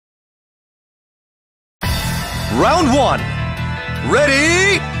Round 1.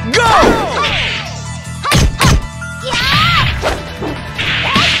 Ready, go!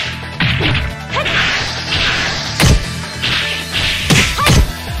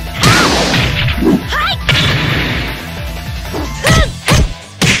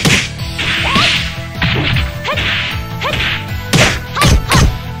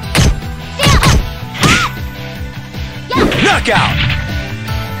 Knockout!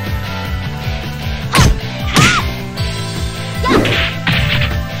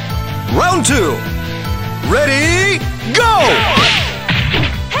 Round 2. Ready, go!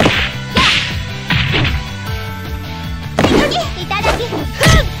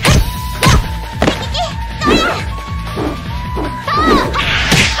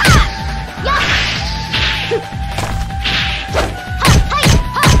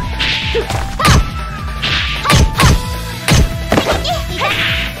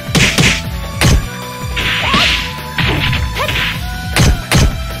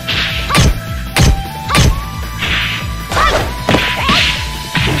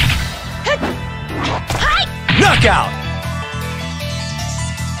 Knockout!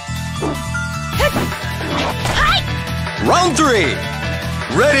 Round 3.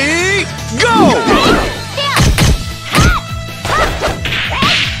 Ready, go!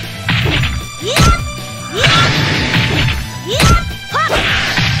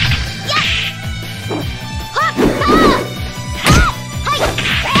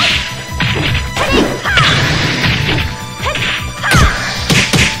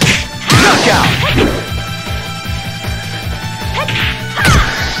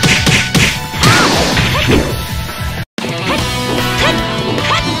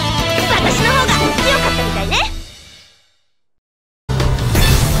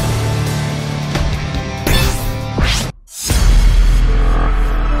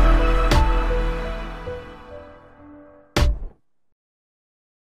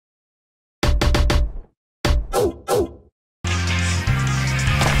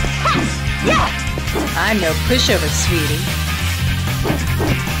 I'm no pushover, sweetie.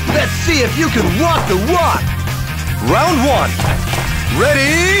 Let's see if you can walk the walk! Round 1.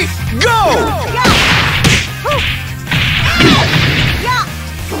 Ready, go!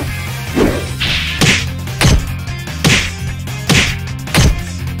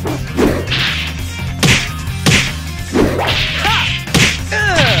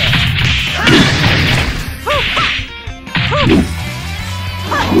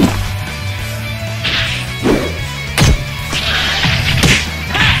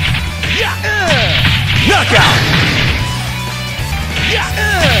 Knockout!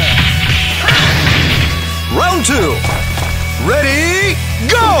 Round 2. Ready,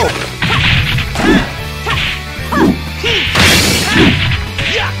 go!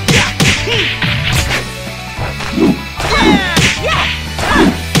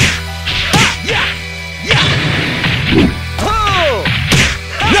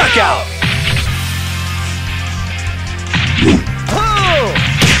 Knockout!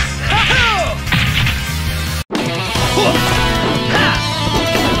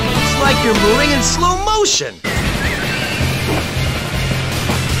 Looks like you're moving in slow motion.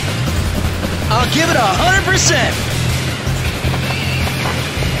 I'll give it 100%.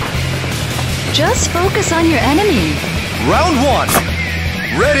 Just focus on your enemy. Round 1.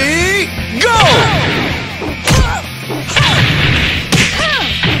 Ready, go!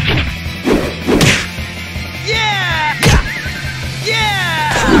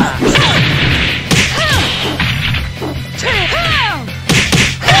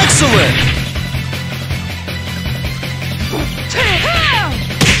 Excellent!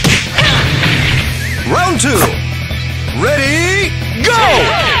 Round 2. Ready, go!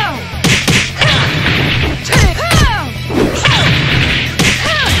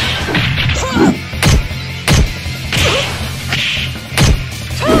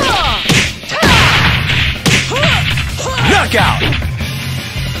 Knockout!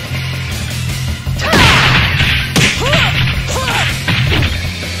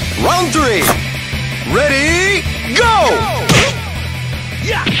 Round 3. Ready, go!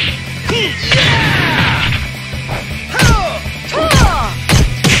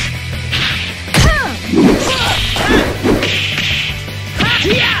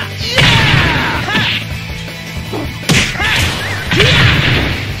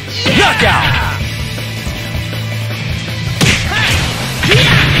 Knockout!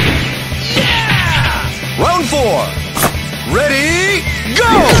 Round 4. Ready, go!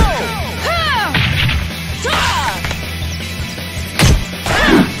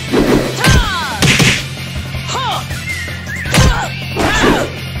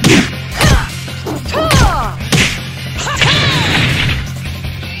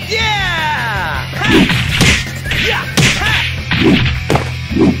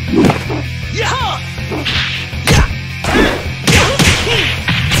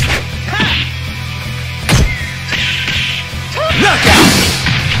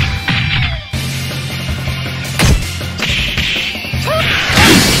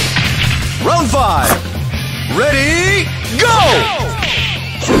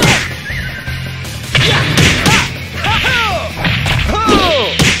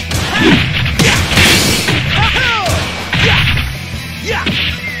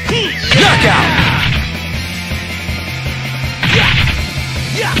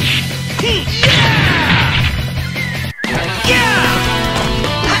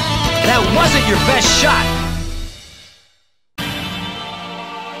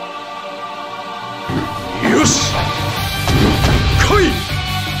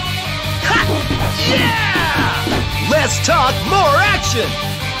 Less talk, more action!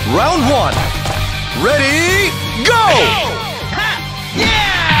 Round 1. Ready, go!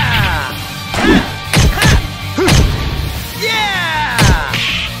 Yeah!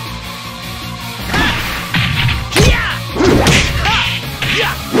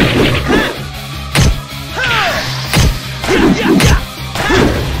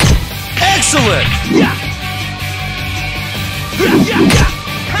 Excellent!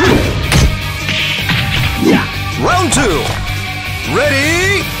 Round 2.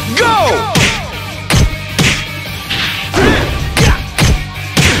 Ready, go!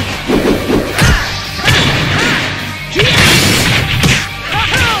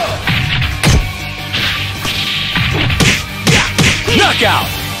 Knockout!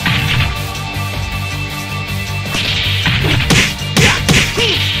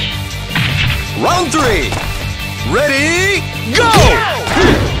 Round 3. Ready, go!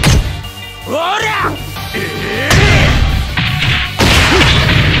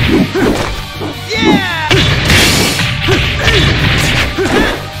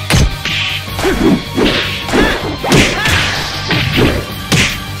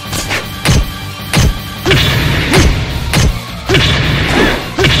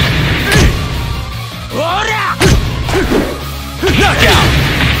 Knockout!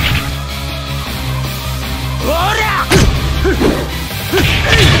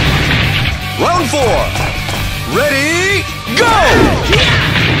 Round 4. Ready, go!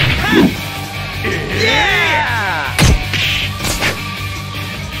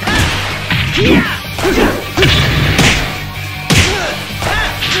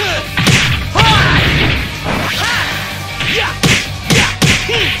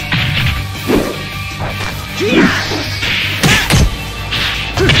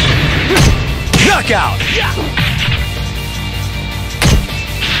 Knockout!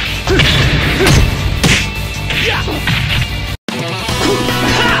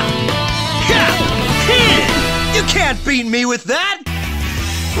 You can't beat me with that!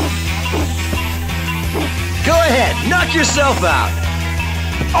 Go ahead, knock yourself out!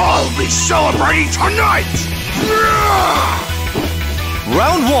 I'll be celebrating tonight!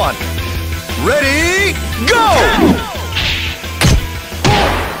 Round 1. Ready, go!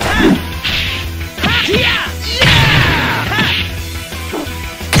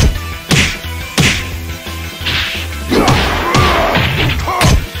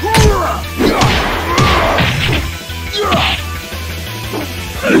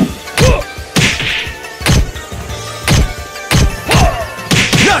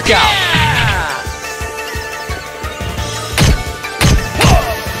 Knockout!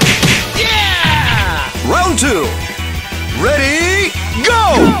 Round 2. Ready, go!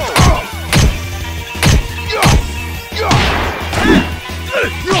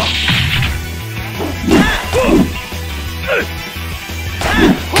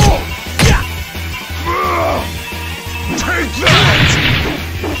 Take that!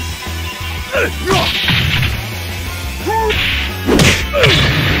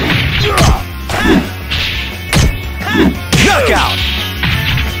 Knockout!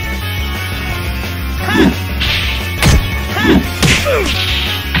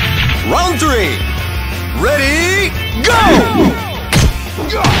 Round 3. Ready, go!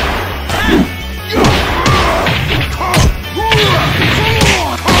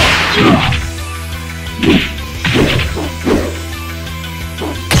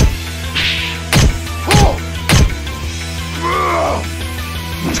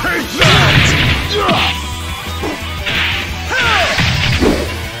 Take that!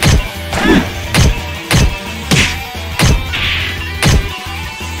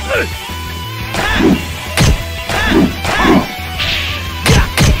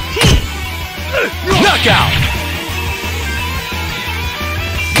 Knockout!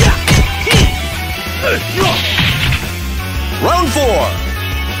 Round 4.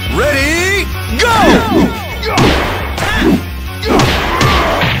 Ready, go!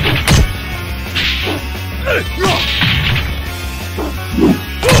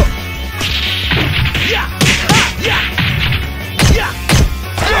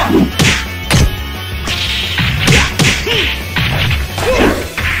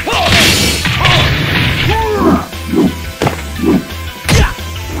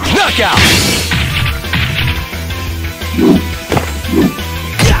 Knockout!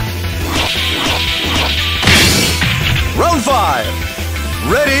 Round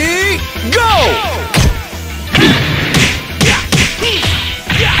 5. Ready, go!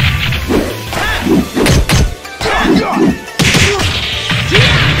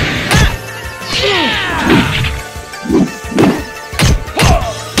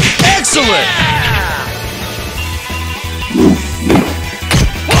 Excellent!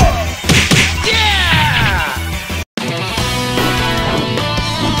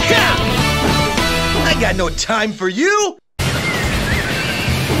 Time for you!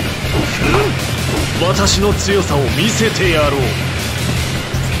 私の強さを見せてやろう。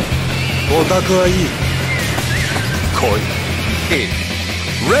オタクはいい。来い。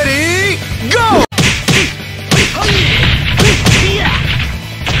Ready, go!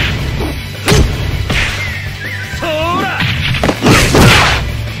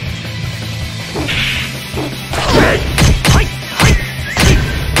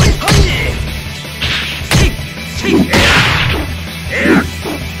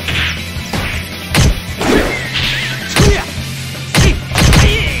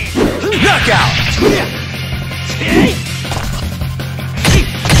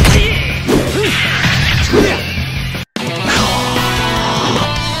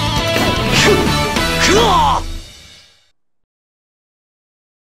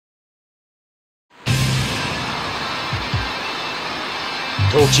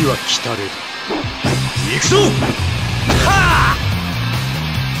 時は来たれど。行くぞ。は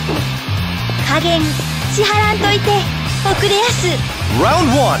加減しはらんといて遅れやす。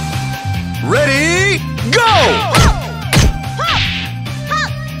 Round 1 Ready, go!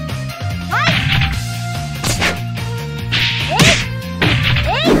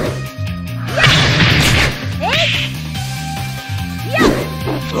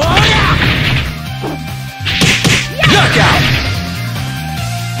 Knockout!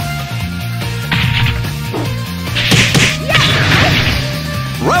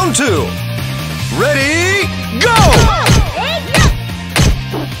 Round 2 Ready, go!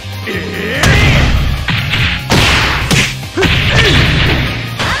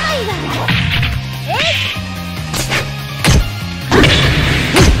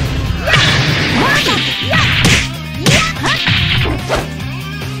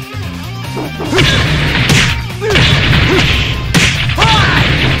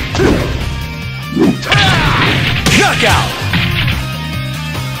 Knockout!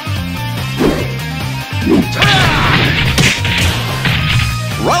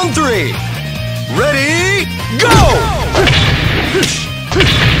 Round 3 Ready, go!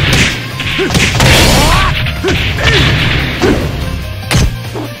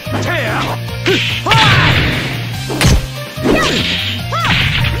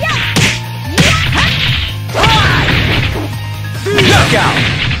 Knockout!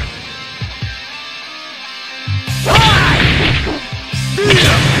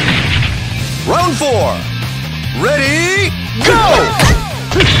 Round 4 Ready, go!